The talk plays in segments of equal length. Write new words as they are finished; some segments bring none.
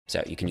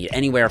So you can eat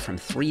anywhere from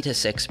 3 to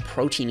 6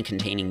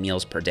 protein-containing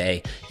meals per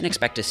day and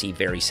expect to see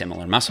very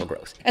similar muscle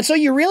growth. And so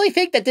you really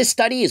think that this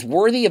study is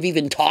worthy of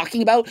even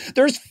talking about?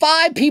 There's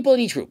 5 people in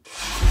each group.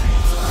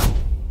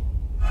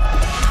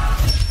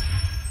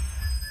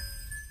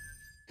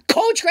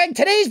 Coach Greg,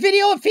 today's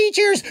video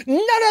features none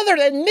other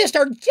than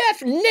Mr. Jeff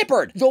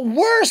Nippard, the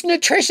worst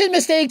nutrition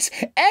mistakes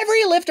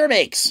every lifter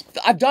makes.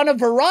 I've done a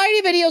variety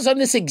of videos on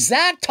this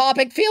exact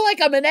topic, feel like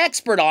I'm an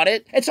expert on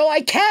it, and so I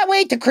can't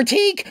wait to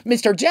critique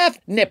Mr. Jeff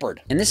Nippard.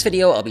 In this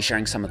video, I'll be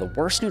sharing some of the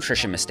worst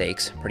nutrition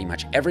mistakes pretty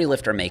much every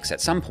lifter makes at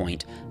some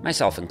point,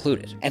 myself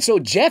included. And so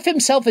Jeff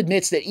himself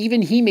admits that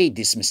even he made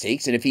these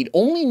mistakes, and if he'd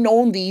only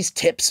known these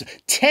tips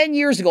 10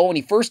 years ago when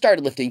he first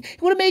started lifting, he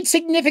would have made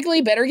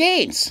significantly better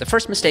gains. The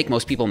first mistake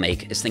most people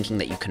make is thinking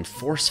that you can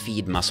force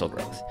feed muscle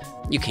growth.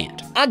 You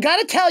can't. I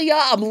gotta tell ya,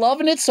 I'm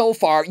loving it so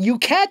far. You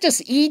can't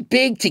just eat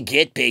big to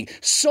get big.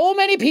 So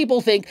many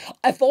people think,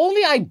 if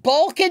only I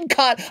bulk and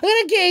cut, I'm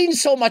gonna gain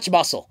so much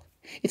muscle.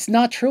 It's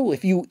not true.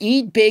 If you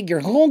eat big,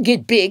 you're gonna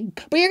get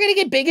big, but you're gonna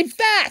get big and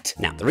fat.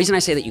 Now, the reason I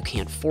say that you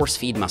can't force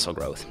feed muscle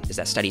growth is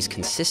that studies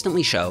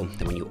consistently show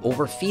that when you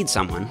overfeed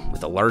someone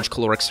with a large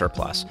caloric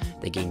surplus,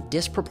 they gain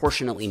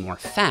disproportionately more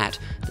fat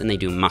than they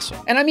do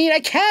muscle. And I mean, I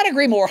can't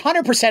agree more,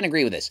 100%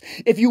 agree with this.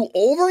 If you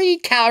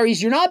overeat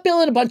calories, you're not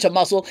building a bunch of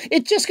muscle,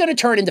 it's just gonna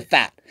turn into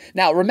fat.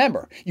 Now,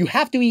 remember, you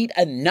have to eat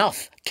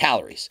enough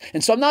calories.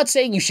 And so I'm not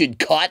saying you should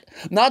cut,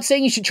 I'm not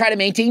saying you should try to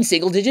maintain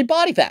single-digit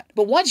body fat.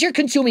 But once you're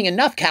consuming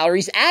enough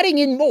calories, adding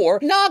in more,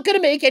 not gonna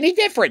make any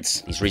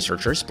difference. These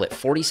researchers split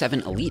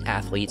 47 elite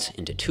athletes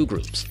into 2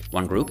 groups.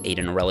 One group ate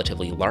in a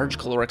relatively large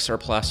caloric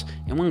surplus,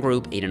 and one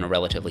group ate in a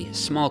relatively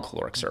small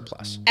caloric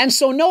surplus. And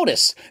so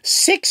notice,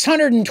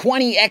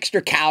 620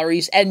 extra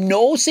calories and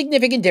no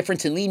significant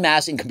difference in lean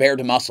mass in compared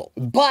to muscle.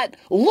 But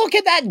look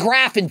at that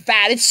graph in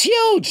fat, it's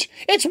huge!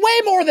 It's way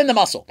more than the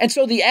muscle. And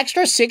so the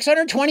extra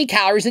 620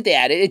 calories that they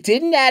added, it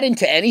didn't add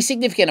into any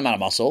significant amount of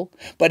muscle,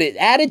 but it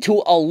added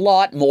to a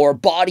lot more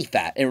body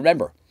fat. And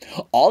remember,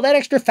 all that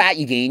extra fat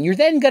you gain, you're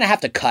then going to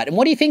have to cut. And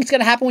what do you think is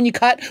going to happen when you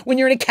cut? When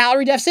you're in a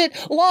calorie deficit?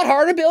 A lot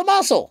harder to build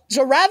muscle.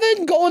 So rather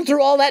than going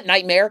through all that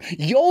nightmare,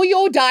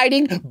 yo-yo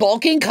dieting,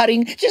 bulking,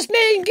 cutting, just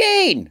main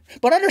gain.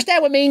 But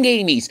understand what main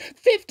gain means.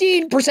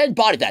 15%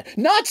 body fat.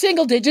 Not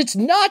single digits,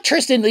 not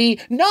Tristan Lee,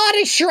 not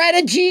a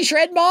shredded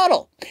G-shred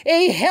model.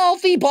 A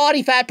healthy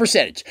body fat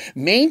percentage.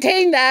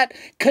 Maintain that,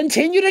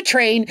 continue to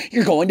train,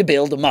 you're going to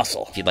build a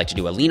muscle. If you'd like to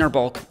do a leaner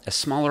bulk, a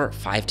smaller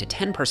 5 to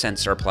 10%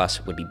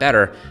 surplus would be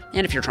better,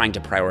 and if you're trying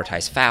to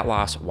prioritize fat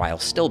loss while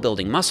still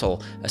building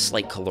muscle, a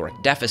slight caloric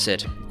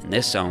deficit in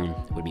this zone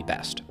would be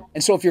best.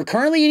 And so if you're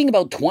currently eating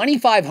about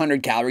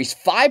 2,500 calories,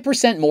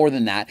 5% more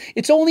than that,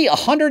 it's only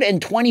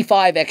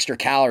 125 extra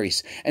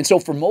calories. And so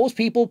for most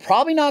people,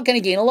 probably not going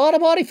to gain a lot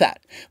of body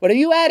fat. But if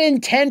you add in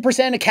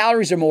 10% of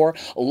calories or more,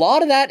 a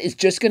lot of that is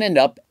just going to end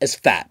up as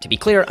fat. To be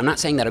clear, I'm not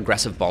saying that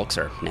aggressive bulks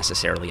are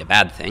necessarily a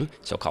bad thing.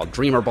 So-called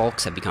dreamer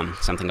bulks have become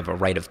something of a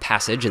rite of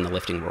passage in the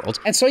lifting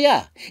world. And so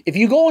yeah, if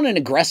you go on an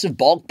aggressive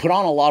bulk, put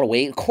on a lot of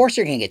weight, of course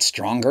you're going to get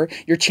stronger.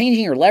 You're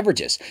changing your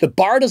leverages. The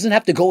bar doesn't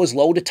have to go as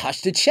low to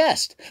touch the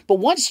chest. But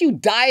once you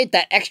diet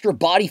that extra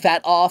body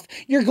fat off,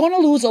 you're going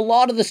to lose a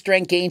lot of the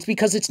strength gains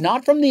because it's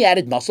not from the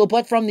added muscle,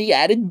 but from the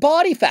added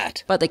body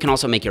fat. But they can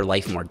also make your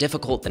life more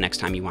difficult the next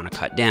time you want to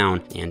cut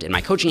down, and in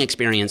my coaching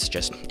experience,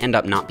 just end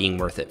up not being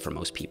worth it for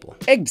most people.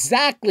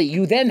 Exactly.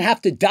 You then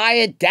have to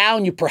diet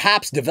down, you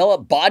perhaps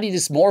develop body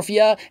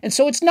dysmorphia, and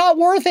so it's not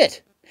worth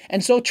it.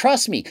 And so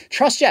trust me,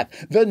 trust Jeff,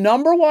 the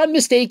 #1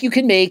 mistake you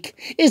can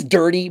make is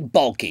dirty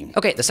bulking.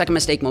 Okay, the second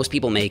mistake most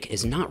people make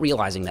is not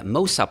realizing that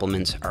most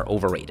supplements are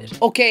overrated.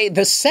 Okay,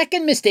 the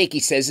second mistake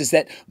he says is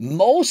that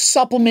most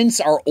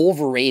supplements are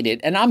overrated,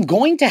 and I'm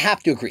going to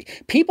have to agree.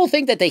 People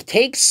think that they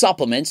take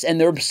supplements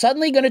and they're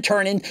suddenly going to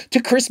turn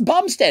into Chris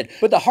Bumstead.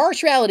 But the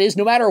harsh reality is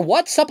no matter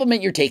what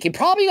supplement you're taking,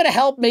 probably going to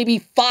help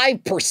maybe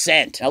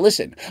 5%. Now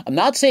listen, I'm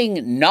not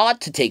saying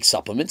not to take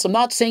supplements. I'm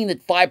not saying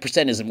that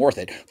 5% isn't worth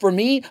it. For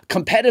me,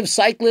 competitive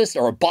cyclist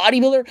or a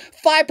bodybuilder,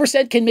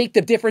 5% can make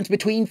the difference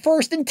between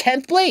 1st and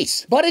 10th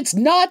place. But it's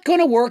not going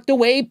to work the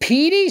way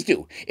PEDs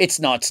do. It's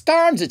not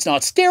STARMs, it's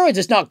not steroids,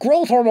 it's not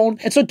growth hormone,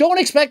 and so don't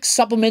expect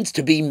supplements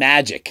to be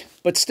magic.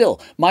 But still,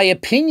 my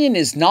opinion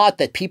is not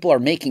that people are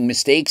making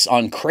mistakes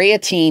on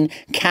creatine,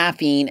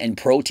 caffeine, and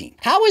protein.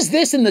 How is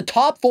this in the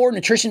top 4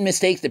 nutrition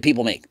mistakes that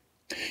people make?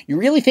 You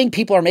really think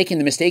people are making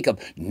the mistake of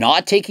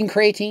not taking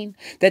creatine?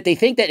 That they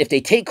think that if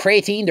they take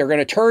creatine, they're going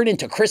to turn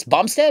into Chris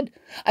Bumstead?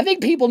 I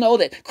think people know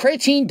that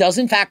creatine does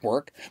in fact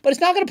work, but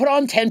it's not going to put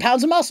on 10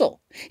 pounds of muscle.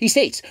 He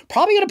states,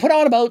 probably going to put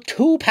on about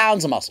 2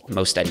 pounds of muscle.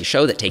 Most studies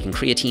show that taking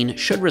creatine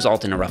should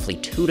result in a roughly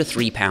 2 to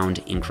 3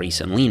 pound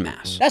increase in lean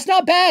mass. That's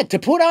not bad. To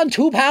put on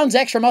 2 pounds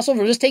extra muscle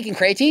for just taking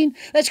creatine,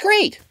 that's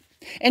great.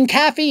 And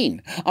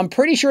caffeine. I'm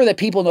pretty sure that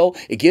people know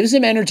it gives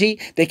them energy,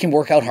 they can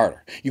work out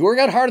harder. You work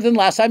out harder than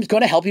last time, it's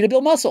going to help you to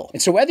build muscle.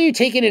 And so whether you're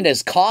taking it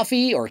as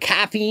coffee or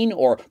caffeine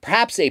or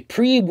perhaps a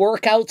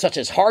pre-workout such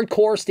as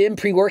hardcore stim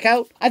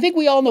pre-workout, I think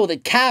we all know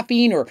that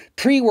caffeine or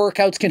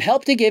pre-workouts can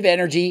help to give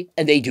energy,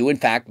 and they do in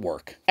fact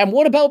work. And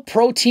what about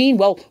protein?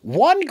 Well,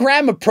 1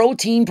 gram of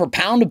protein per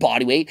pound of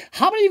body weight.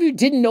 How many of you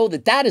didn't know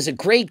that that is a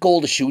great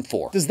goal to shoot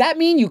for? Does that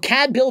mean you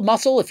can't build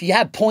muscle if you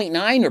have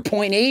 0.9 or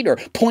 0.8 or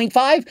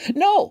 0.5?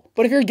 No.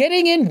 But if you're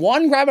getting in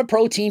 1 gram of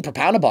protein per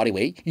pound of body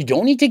weight, you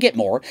don't need to get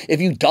more. If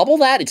you double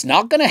that, it's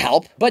not going to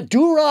help. But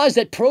do realize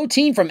that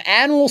protein from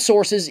animal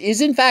sources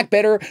is in fact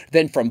better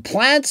than from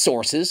plant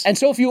sources. And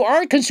so if you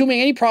aren't consuming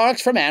any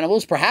products from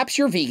animals, perhaps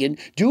you're vegan,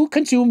 do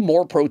consume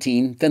more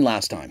protein than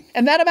last time.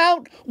 And that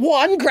about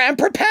 1 gram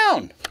per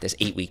pound. This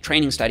 8-week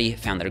training study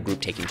found that a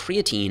group taking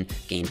creatine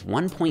gained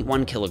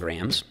 1.1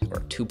 kilograms,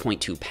 or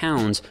 2.2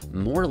 pounds,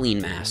 more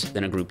lean mass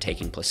than a group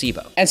taking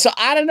placebo. And so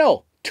I don't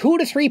know. 2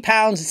 to 3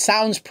 pounds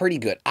sounds pretty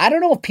good. I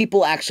don't know if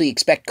people actually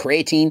expect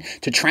creatine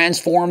to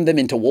transform them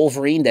into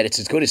Wolverine, that it's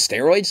as good as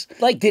steroids.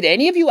 Like, did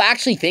any of you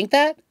actually think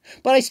that?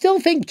 But I still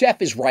think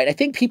Jeff is right. I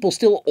think people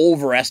still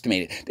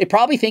overestimate it. They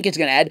probably think it's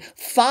going to add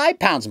 5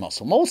 pounds of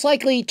muscle, most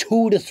likely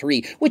 2 to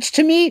 3, which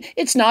to me,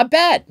 it's not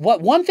bad.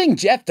 One thing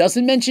Jeff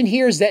doesn't mention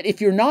here is that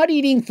if you're not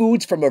eating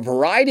foods from a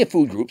variety of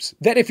food groups,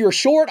 that if you're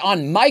short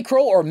on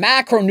micro or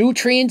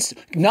macronutrients,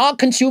 not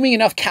consuming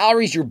enough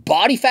calories, your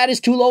body fat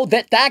is too low,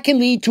 that can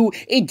lead to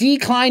a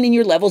decline in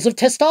your levels of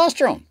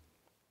testosterone.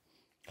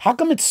 How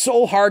come it's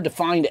so hard to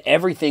find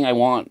everything I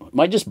want? Am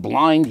I just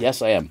blind?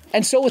 Yes, I am.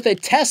 And so with a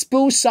test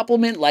boost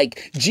supplement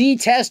like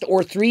G-Test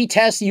or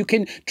 3-Test, you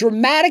can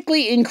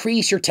dramatically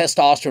increase your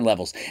testosterone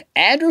levels.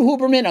 Andrew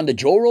Huberman on the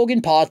Joe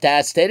Rogan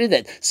podcast stated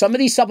that some of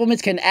these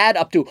supplements can add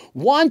up to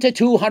 1 to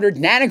 200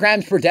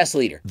 nanograms per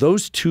deciliter.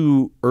 Those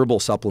two herbal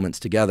supplements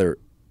together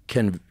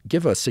can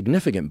give a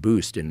significant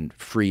boost in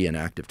free and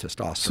active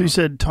testosterone. So you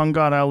said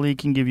Tungat Ali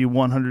can give you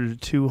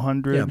 100 to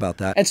 200? Yeah, about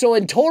that. And so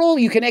in total,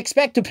 you can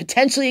expect to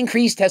potentially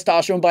increase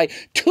testosterone by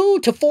 2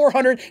 to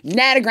 400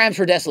 nanograms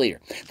per deciliter.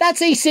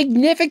 That's a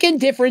significant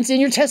difference in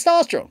your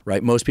testosterone.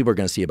 Right. Most people are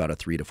going to see about a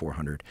 3 to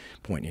 400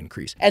 point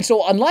increase. And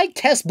so unlike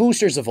test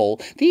boosters of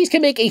old, these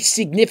can make a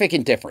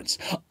significant difference.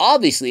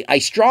 Obviously, I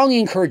strongly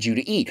encourage you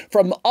to eat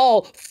from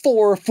all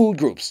 4 food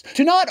groups,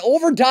 to not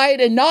over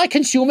diet and not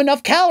consume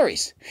enough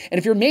calories. And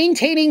if you're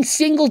maintaining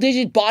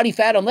single-digit body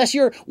fat, unless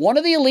you're one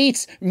of the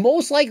elites,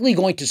 most likely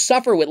going to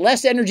suffer with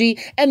less energy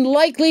and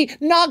likely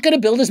not going to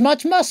build as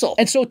much muscle.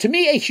 And so to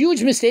me, a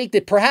huge mistake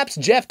that perhaps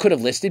Jeff could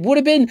have listed would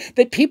have been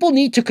that people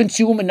need to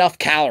consume enough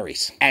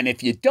calories. And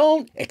if you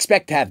don't,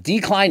 expect to have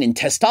decline in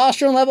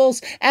testosterone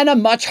levels and a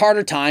much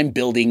harder time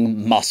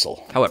building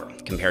muscle. However,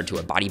 compared to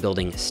a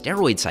bodybuilding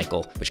steroid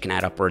cycle, which can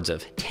add upwards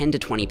of 10 to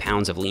 20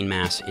 pounds of lean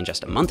mass in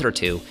just a month or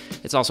two,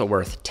 it's also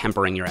worth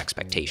tempering your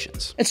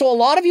expectations. And so a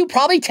lot of you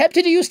probably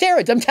tempted to use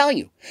steroids. I'm telling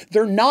you,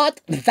 they're not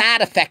that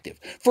effective.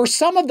 For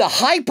some of the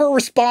hyper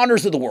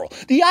responders of the world,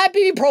 the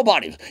IFBB pro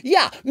bodies,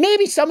 yeah,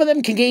 maybe some of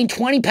them can gain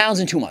 20 pounds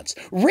in 2 months.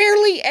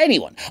 Rarely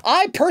anyone.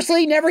 I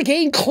personally never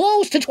gained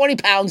close to 20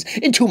 pounds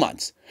in 2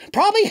 months.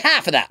 Probably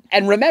half of that.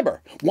 And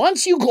remember,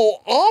 once you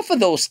go off of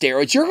those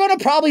steroids, you're going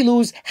to probably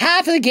lose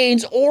half of the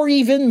gains or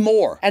even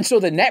more. And so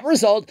the net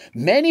result,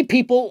 many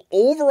people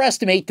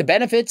overestimate the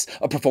benefits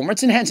of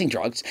performance-enhancing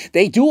drugs.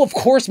 They do, of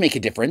course, make a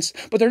difference,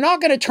 but they're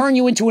not going to turn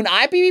you into an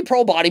IFBB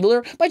pro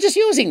bodybuilder by just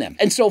using them.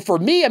 And so for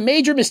me, a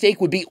major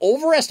mistake would be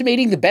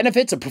overestimating the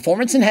benefits of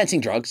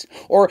performance-enhancing drugs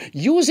or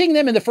using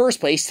them in the first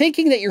place,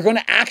 thinking that you're going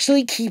to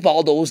actually keep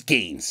all those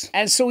gains.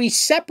 And so he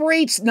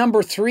separates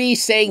number 3,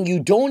 saying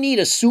you don't need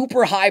a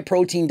super high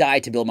protein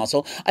diet to build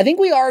muscle. I think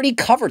we already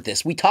covered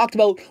this. We talked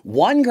about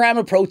 1 gram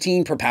of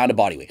protein per pound of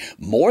body weight.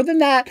 More than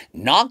that,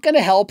 not going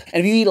to help.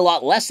 And if you eat a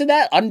lot less than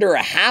that, under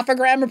a half a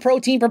gram of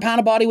protein per pound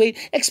of body weight,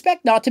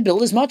 expect not to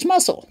build as much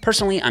muscle.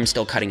 Personally, I'm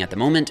still cutting at the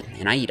moment,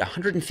 and I eat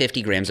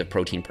 150 grams of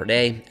protein per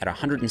day at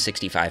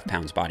 165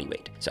 pounds body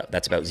weight. So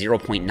that's about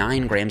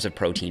 0.9 grams of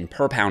protein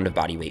per pound of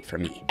body weight for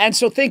me. And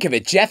so think of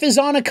it. Jeff is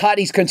on a cut.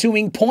 He's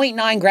consuming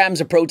 0.9 grams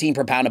of protein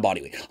per pound of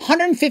body weight.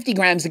 150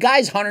 grams, the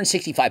guy's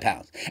 165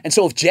 pounds. And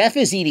so if Jeff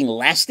is eating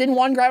less than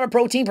 1 gram of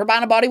protein per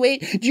pound of body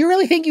weight, do you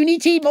really think you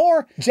need to eat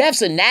more?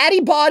 Jeff's a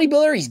natty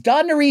bodybuilder. He's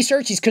done the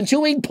research. He's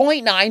consuming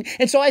 0.9.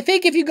 And so I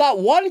think if you got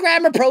 1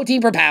 gram of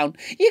protein per pound,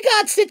 you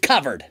got it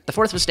covered. The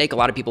fourth mistake a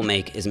lot of people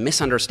make is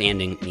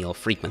misunderstanding meal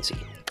frequency.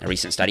 A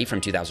recent study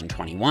from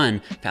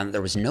 2021 found that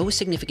there was no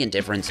significant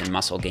difference in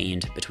muscle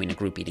gained between a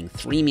group eating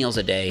 3 meals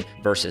a day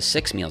versus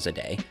 6 meals a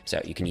day.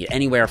 So you can eat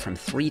anywhere from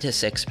 3 to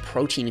 6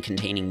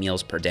 protein-containing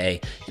meals per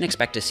day and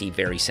expect to see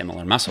very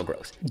similar muscle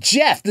growth.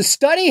 Jeff, the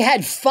study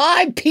had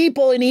 5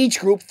 people in each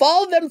group,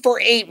 followed them for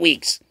 8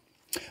 weeks.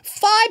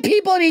 5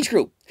 people in each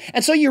group.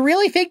 And so you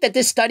really think that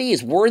this study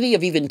is worthy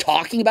of even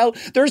talking about?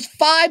 There's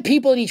 5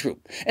 people in each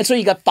group. And so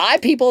you got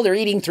 5 people, they're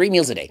eating 3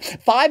 meals a day.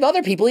 5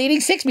 other people eating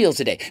 6 meals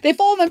a day. They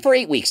follow them for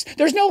 8 weeks.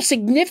 There's no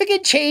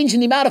significant change in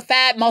the amount of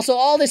fat, muscle,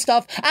 all this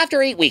stuff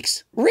after 8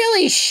 weeks.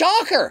 Really?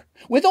 Shocker.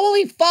 With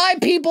only 5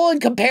 people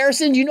in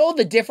comparison, you know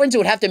the difference it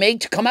would have to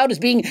make to come out as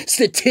being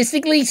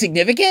statistically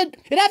significant?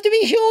 It'd have to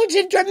be huge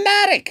and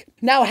dramatic.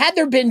 Now, had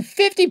there been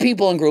 50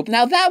 people in group,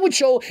 now that would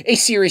show a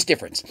serious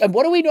difference. And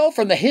what do we know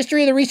from the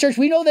history of the research?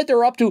 We know that there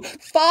are up to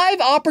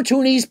 5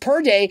 opportunities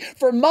per day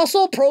for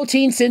muscle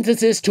protein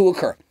synthesis to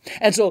occur.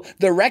 And so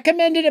the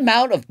recommended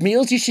amount of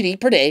meals you should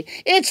eat per day,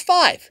 it's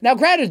 5. Now,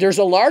 granted, there's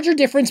a larger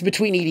difference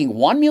between eating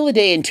 1 meal a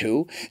day and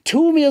 2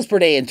 meals per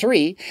day and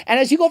 3, and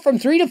as you go from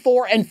 3 to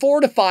 4 and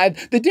 4 to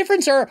 5, the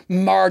difference are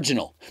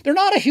marginal. They're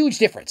not a huge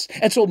difference.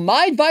 And so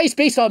my advice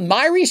based on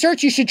my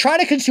research, you should try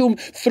to consume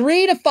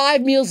 3 to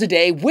 5 meals a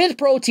day with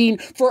protein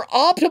for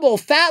optimal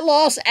fat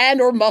loss and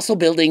or muscle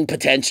building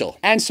potential.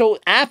 And so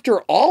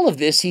after all of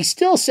this, he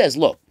still says,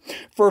 look,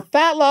 for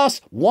fat loss,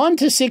 1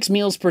 to 6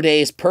 meals per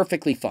day is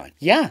perfectly fine.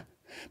 Yeah.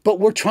 But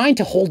we're trying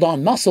to hold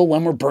on muscle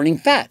when we're burning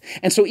fat.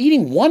 And so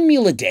eating 1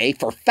 meal a day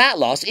for fat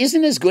loss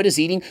isn't as good as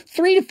eating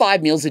 3 to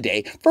 5 meals a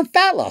day for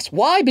fat loss.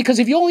 Why? Because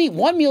if you only eat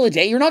 1 meal a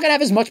day, you're not going to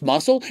have as much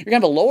muscle. You're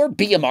going to have a lower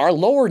BMR,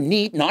 lower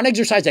NEAT,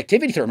 non-exercise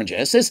activity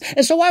thermogenesis.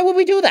 And so why would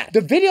we do that?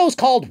 The video is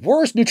called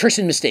Worst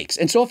Nutrition Mistakes.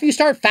 And so if you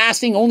start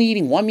fasting, only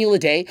eating 1 meal a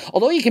day,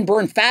 although you can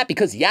burn fat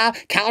because, yeah,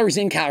 calories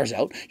in, calories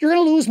out, you're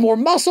going to lose more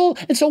muscle.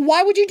 And so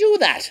why would you do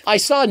that? I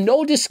saw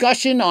no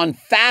discussion on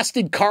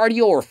fasted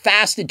cardio or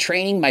fasted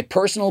training. My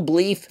personal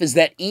belief is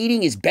that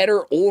eating is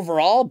better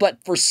overall,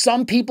 but for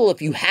some people,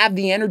 if you have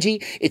the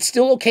energy, it's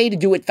still okay to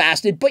do it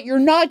fasted, but you're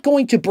not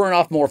going to burn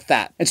off more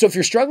fat. And so if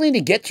you're struggling to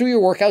get through your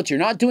workouts, you're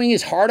not doing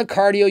as hard a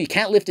cardio, you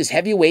can't lift as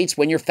heavy weights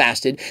when you're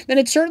fasted, then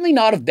it's certainly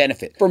not of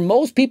benefit. For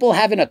most people,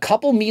 having a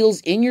couple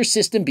meals in your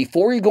system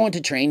before you're going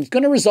to train is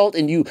going to result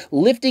in you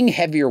lifting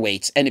heavier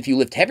weights. And if you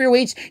lift heavier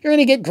weights, you're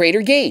going to get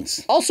greater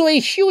gains. Also, a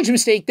huge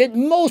mistake that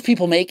most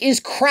people make is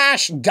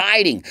crash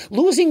dieting,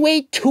 losing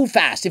weight too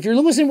fast. If you're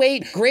losing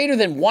weight greater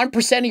than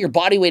 1% of your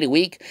body weight a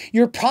week,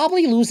 you're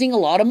probably losing a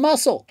lot of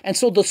muscle. And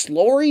so the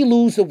slower you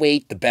lose the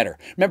weight, the better.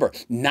 Remember,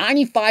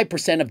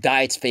 95% of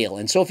diets fail.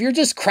 And so if you're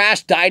just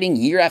crash dieting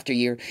year after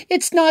year,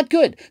 it's not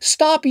good.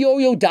 Stop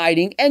yo-yo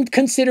dieting and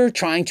consider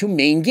trying to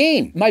main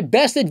gain. My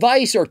best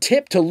advice or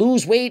tip to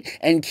lose weight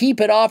and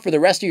keep it off for the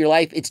rest of your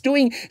life, it's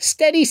doing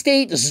steady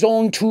state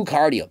zone 2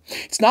 cardio.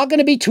 It's not going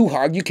to be too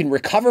hard. You can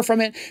recover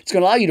from it. It's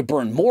going to allow you to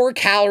burn more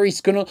calories.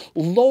 It's going to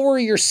lower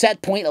your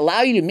set point,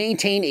 allow you to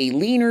maintain a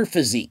leaner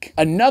physique.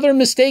 Another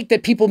mistake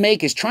that people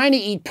make is trying to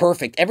eat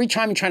perfect. Every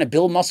time you're trying to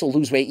build muscle,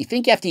 lose weight, you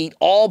think you have to eat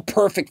all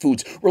perfect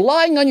foods,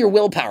 relying on your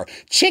willpower.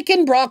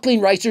 Chicken, broccoli,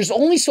 and rice, there's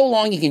only so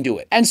long you can do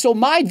it. And so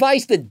my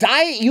advice, the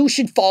diet you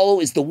should follow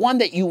is the one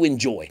that you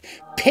enjoy.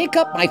 Pick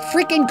up my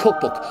freaking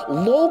cookbook,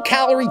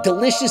 low-calorie,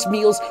 delicious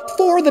meals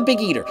for the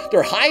big eater.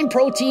 They're high in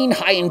protein,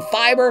 high in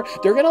fiber.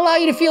 They're going to allow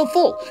you to feel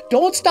full.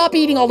 Don't stop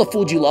eating all the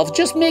food you love.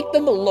 Just make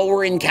them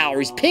lower in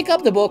calories. Pick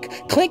up the book,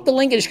 click the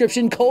link in the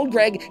description, code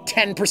Greg,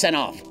 10%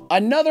 off.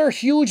 Another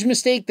huge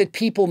mistake that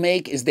people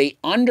make is they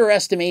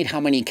underestimate how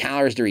many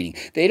calories they're eating.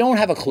 They don't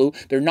have a clue.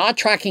 They're not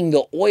tracking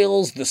the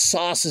oils, the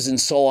sauces, and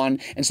so on.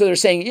 And so they're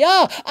saying,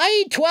 yeah,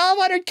 I eat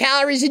 1,200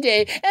 calories a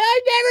day, and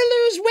I never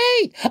lose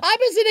weight. I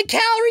was in a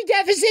calorie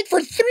deficit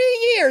for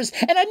 3 years,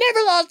 and I never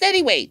lost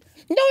any weight.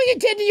 No, you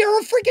didn't. You're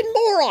a freaking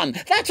moron.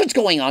 That's what's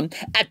going on.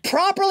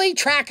 Properly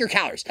track your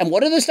calories. And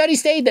what do the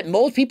studies say? That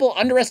most people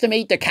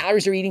underestimate the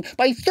calories they're eating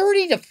by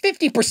 30 to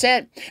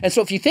 50%. And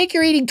so if you think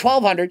you're eating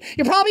 1,200,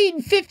 you're probably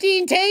eating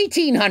 1,500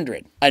 to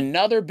 1,800.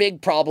 Another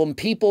big problem,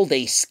 people,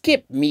 they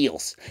skip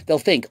meals. They'll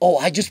think, oh,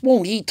 I just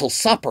won't eat till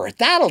supper.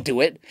 That'll do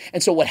it.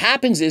 And so what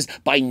happens is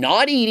by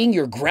not eating,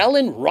 your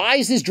ghrelin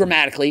rises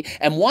dramatically.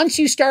 And once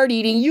you start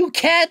eating, you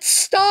can't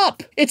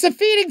stop. It's a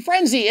feeding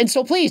frenzy. And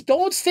so please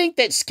don't think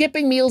that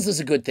skipping meals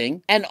is a good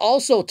thing. And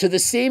also to the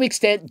same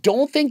extent,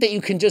 don't think that you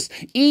can just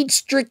eat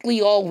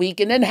strictly all week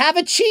and then have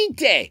a cheat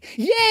day.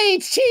 Yay,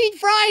 it's Cheat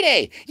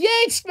Friday. Yay,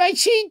 it's my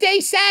cheat day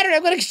Saturday.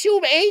 I'm going to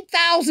consume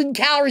 8,000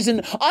 calories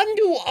and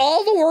undo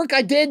all the work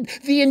I did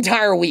the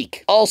entire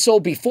week. Also,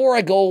 before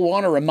I go, I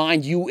want to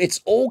remind you,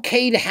 it's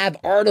okay to have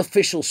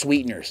artificial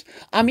sweeteners.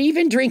 I'm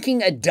even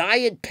drinking a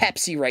diet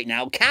Pepsi right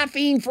now,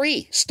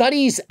 caffeine-free.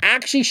 Studies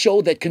actually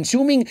show that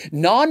consuming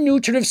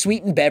non-nutritive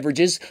sweetened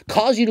beverages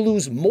cause you to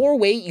lose more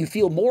weight, you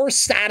feel more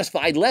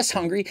satisfied, less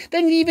hungry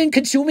than even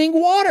consuming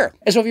water.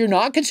 And so if you're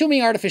not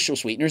consuming artificial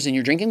sweeteners and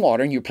you're drinking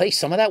water and you replace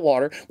some of that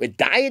water with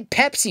Diet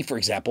Pepsi, for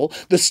example,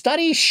 the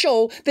studies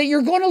show that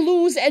you're going to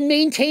lose and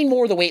maintain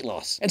more of the weight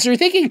loss. And so you're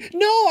thinking,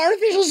 no,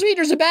 artificial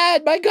sweeteners are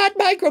bad. My gut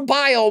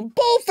microbiome,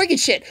 bull freaking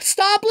shit.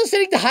 Stop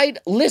listening to hype.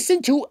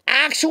 Listen to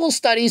actual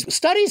studies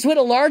with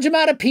a large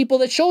amount of people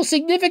that show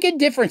significant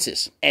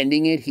differences.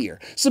 Ending it here.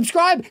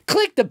 Subscribe,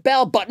 click the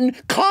bell button,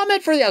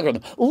 comment for the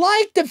algorithm,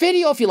 like the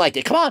video if you liked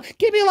it. Come on,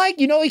 give me a like.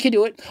 You know you can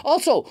do it.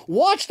 Also,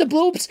 watch the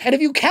bloops, and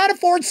if you can't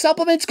afford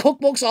supplements,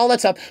 cookbooks, all that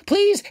stuff,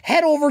 please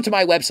head over to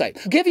my website.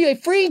 I'll give you a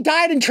free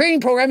diet and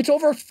training program. It's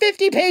over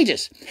 50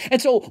 pages.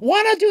 And so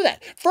why not do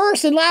that?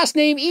 First and last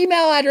name,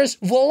 email address,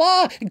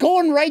 voila,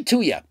 going right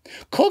to you.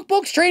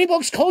 Cookbooks, training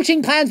books,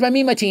 coaching plans by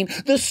me and my team,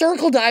 the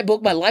Circle Diet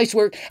book, my life's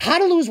work, how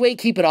to lose weight,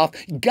 keep it off,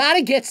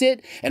 gotta get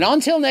it. And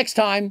until next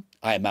time,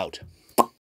 I am out.